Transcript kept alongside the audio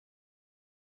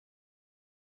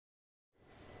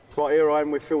Right, here I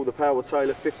am with Phil the Power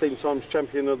Taylor, 15 times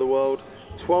champion of the world,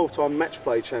 12-time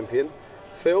Matchplay champion.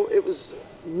 Phil, it was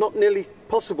not nearly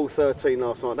possible 13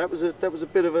 last night. That was a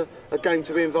bit of a game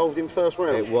to be involved in first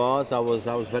round. It was. I was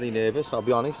very nervous. I'll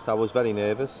be honest. I was very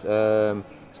nervous.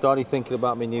 Started thinking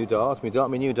about my new darts.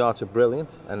 My new darts are brilliant,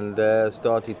 and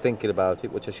started thinking about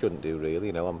it, which I shouldn't do really.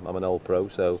 You know, I'm an old pro,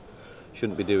 so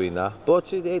shouldn't be doing that.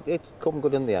 But it come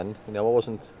good in the end. You know, I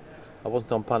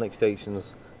wasn't on panic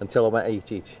stations until I went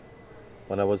 8 each.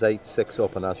 When I was 8-6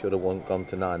 up, and I should have gone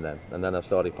to 9 then, and then I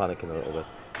started panicking a little bit.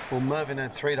 Well, Mervyn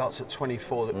had 3 darts at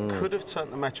 24 that could have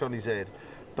turned the match on his head.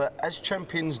 But as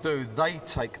champions do, they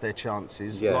take their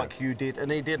chances, like you did,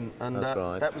 and he didn't. And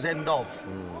right. That was end of.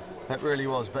 That really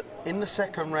was. But in the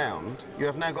second round, you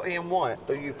have now got Ian White,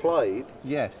 who you played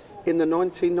in the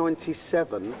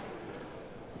 1997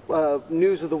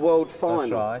 News of the World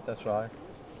final. That's right.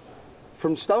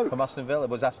 From Stoke. From Aston Villa. It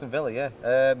was Aston Villa,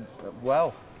 yeah.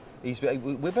 Well,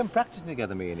 we've been practicing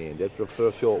together, me and Ian did, for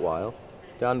a short while,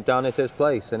 down at his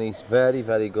place, and he's very,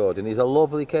 very good, and he's a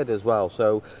lovely kid as well.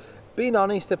 So, being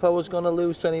honest, if I was going to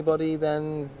lose to anybody,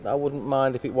 then I wouldn't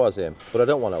mind if it was him. But I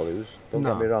don't want to lose. Don't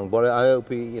get me wrong. But I hope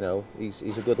he's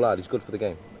a good lad. He's good for the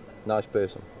game. Nice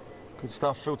person. Good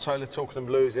stuff. Phil Taylor talking of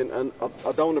losing, and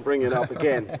I don't want to bring it up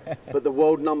again, but the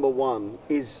world #1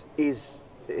 is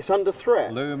it's under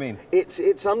threat. Looming.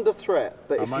 It's under threat.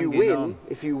 But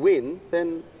if you win,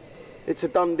 then it's a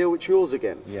done deal. It's yours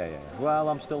again. Yeah. Well,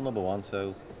 I'm still #1,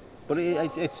 so. But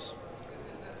it's.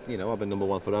 You know, I've been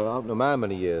 #1 for I don't know how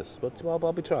many years, but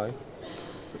I'll be trying.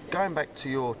 Going back to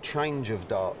your change of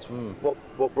darts,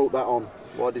 what brought that on?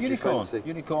 Why did you fancy?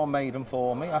 Unicorn made them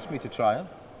for me, asked me to try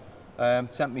them,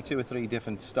 sent me 2 or 3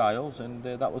 different styles, and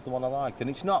that was the one I liked.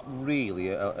 And it's not really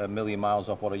a million miles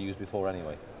off what I used before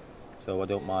anyway, so I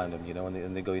don't mind them, you know,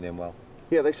 and they're going in well.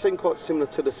 Yeah, they seem quite similar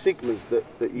to the Sigmas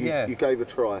that you gave a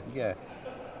try. Yeah,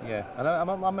 and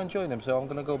I'm enjoying them, so I'm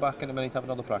going to go back in a minute, have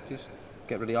another practice.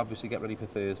 Get ready for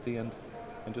Thursday, and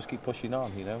just keep pushing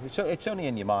on. You know, it's only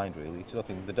in your mind really. It's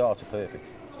nothing. The darts are perfect.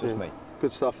 It's just me.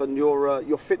 Good stuff. And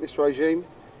your fitness regime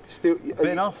still?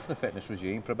 Been off the fitness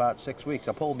regime for about 6 weeks.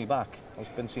 I pulled me back.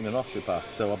 I've been seeing an osteopath,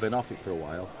 so I've been off it for a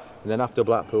while. And then after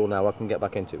Blackpool, now I can get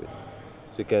back into it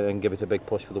and give it a big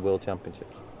push for the World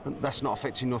Championships. And that's not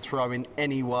affecting your throw in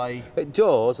any way? It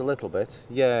does a little bit.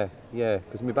 Yeah.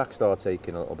 Because my back started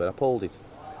aching a little bit. I pulled it.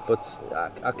 But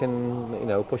I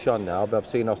can, push on now. I've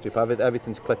seen osteopath.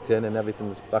 Everything's clicked in and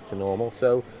everything's back to normal.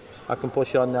 So I can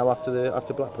push on now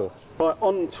after Blackpool. Right,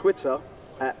 on Twitter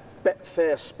at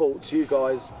Betfair Sports, you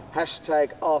guys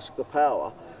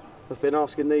 #AskThePower have been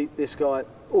asking this guy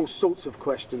all sorts of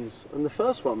questions. And the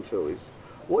first one, Phil, is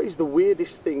what is the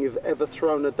weirdest thing you've ever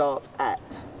thrown a dart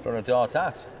at? Thrown a dart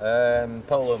at?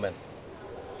 Polo mint.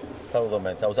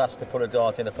 I was asked to put a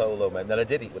dart in a polo mint, and I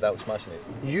did it without smashing it.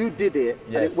 You did it,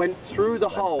 and it went through the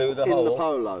hole in the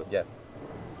polo? Yeah.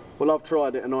 Well, I've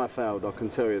tried it and I failed, I can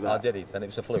tell you that. I did it, and it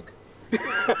was a fluke.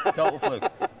 Total fluke.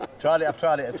 I've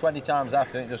tried it 20 times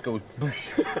after, and it just goes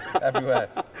boosh everywhere.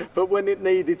 But when it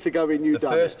needed to go in, you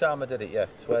done it? The first time I did it, yeah,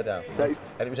 swear down. And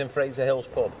it was in Fraser Hill's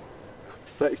pub.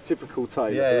 That is typical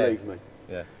Taylor, believe me.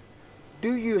 Yeah.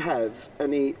 Do you have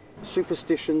any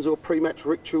superstitions or pre-match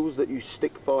rituals that you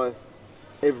stick by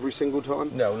every single time?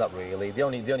 No, not really. The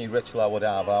only ritual I would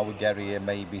have, I would get here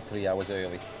maybe 3 hours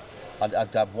early.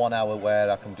 I'd have 1 hour where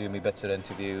I can do my bits of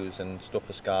interviews and stuff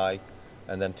for Sky,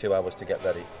 and then 2 hours to get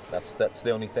ready. That's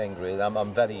the only thing really.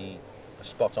 I'm very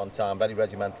spot on time, very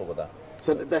regimental with that.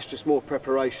 So that's just more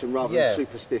preparation rather than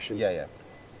superstition? Yeah.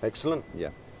 Excellent.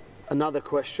 Yeah. Another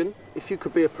question, if you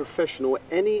could be a professional at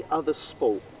any other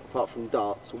sport apart from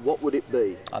darts, what would it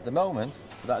be? At the moment,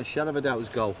 without a shadow of a doubt, is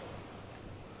golf.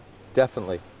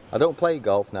 Definitely. I don't play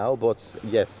golf now, but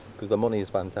yes, because the money is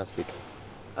fantastic.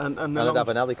 And I'd have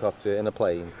an helicopter and a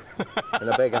plane and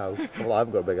a big house. Well, I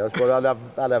haven't got a big house, but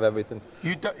I'd have everything.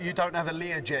 You don't have a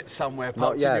Learjet somewhere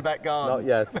parked in your back garden?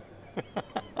 Not yet.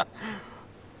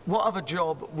 What other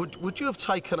job would you have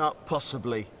taken up,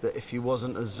 possibly, that if you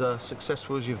wasn't as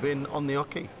successful as you've been on the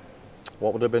hockey?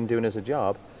 What would I have been doing as a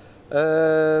job?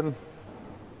 I'd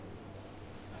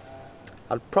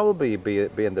probably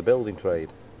be in the building trade.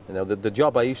 You know, the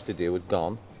job I used to do had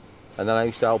gone, and then I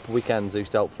used to help weekends. I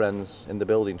used to help friends in the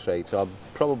building trade. So I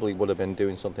probably would have been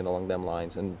doing something along them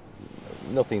lines, and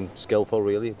nothing skillful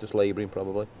really, just labouring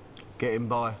probably. Getting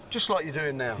by, just like you're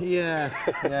doing now. Yeah.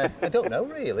 I don't know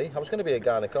really. I was going to be a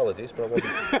gynaecologist, but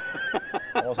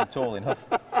I wasn't tall enough.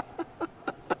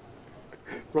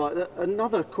 Right,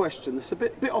 another question that's a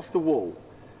bit off the wall.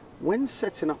 When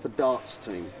setting up a darts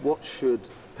team, what should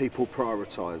people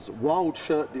prioritise? Wild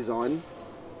shirt design?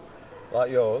 Like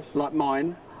yours? Like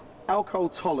mine. alcohol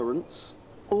tolerance,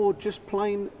 or just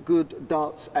plain good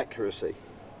darts accuracy?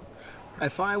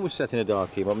 If I was setting a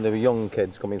dart team up and there were young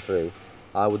kids coming through,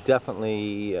 I would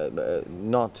definitely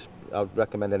not. I would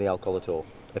recommend any alcohol at all.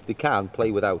 If they can,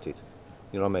 play without it.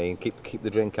 You know what I mean? Keep the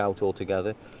drink out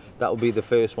altogether. That would be the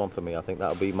first one for me. I think that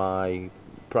would be my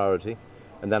priority.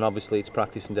 And then obviously it's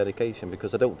practice and dedication,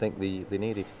 because I don't think they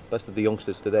need it. Best of the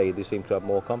youngsters today, they seem to have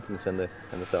more confidence in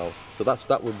themselves. So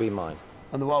that would be mine.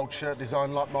 And the wild shirt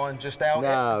design like mine just out?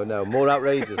 No, more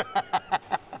outrageous.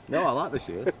 No, I like the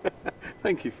shirts.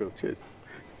 Thank you, Phil. Cheers.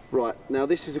 Right, now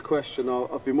this is a question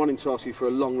I've been wanting to ask you for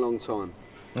a long, long time.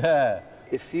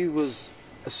 If you was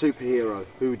a superhero,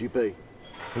 who would you be?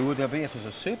 Who would I be if I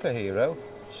was a superhero?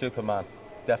 Superman,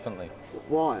 definitely.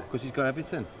 Why? Because he's got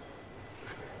everything.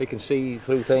 He can see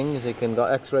through things, he can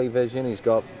got X-ray vision, he's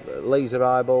got laser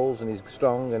eyeballs, and he's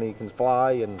strong, and he can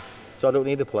fly, and so I don't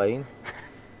need a plane.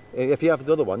 If you have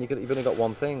the other one, you've only got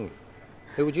one thing.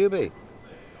 Who would you be?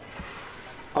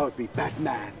 I would be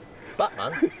Batman.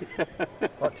 Batman?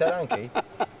 Like Ted Hankey?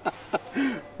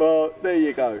 Well, there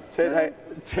you go. Ted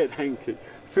Hankey.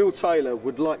 Phil Taylor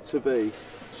would like to be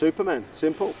Superman.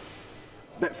 Simple.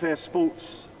 Betfair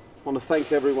Sports want to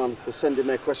thank everyone for sending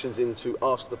their questions in to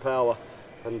Ask the Power.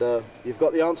 And you've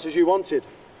got the answers you wanted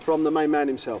from the main man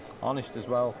himself. Honest as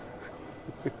well.